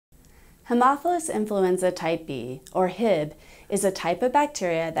Haemophilus influenza type B, or Hib, is a type of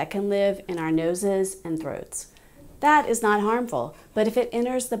bacteria that can live in our noses and throats. That is not harmful, but if it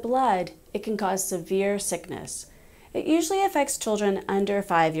enters the blood, it can cause severe sickness. It usually affects children under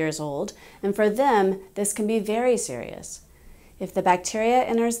 5 years old, and for them, this can be very serious. If the bacteria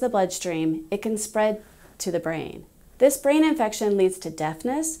enters the bloodstream, it can spread to the brain. This brain infection leads to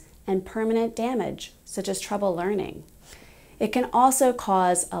deafness and permanent damage, such as trouble learning. It can also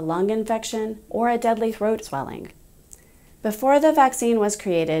cause a lung infection or a deadly throat swelling. Before the vaccine was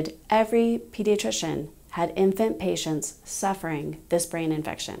created, every pediatrician had infant patients suffering this brain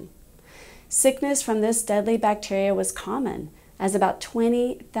infection. Sickness from this deadly bacteria was common, as about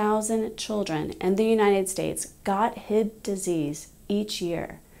 20,000 children in the United States got Hib disease each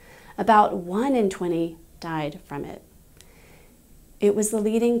year. About 1 in 20 died from it. It was the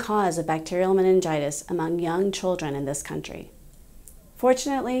leading cause of bacterial meningitis among young children in this country.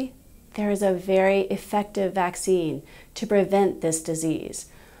 Fortunately, there is a very effective vaccine to prevent this disease.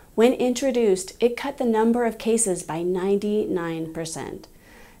 When introduced, it cut the number of cases by 99%.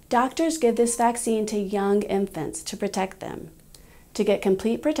 Doctors give this vaccine to young infants to protect them. To get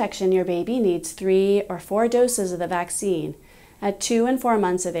complete protection, your baby needs 3 or 4 doses of the vaccine at 2 and 4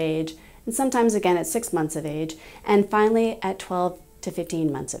 months of age, and sometimes again at 6 months of age, and finally at 12 to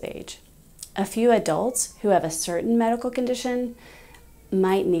 15 months of age. A few adults who have a certain medical condition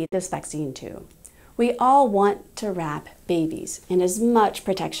might need this vaccine too. We all want to wrap babies in as much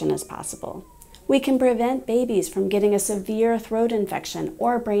protection as possible. We can prevent babies from getting a severe throat infection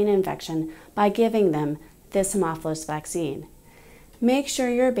or brain infection by giving them this Haemophilus vaccine. Make sure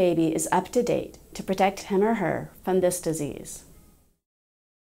your baby is up to date to protect him or her from this disease.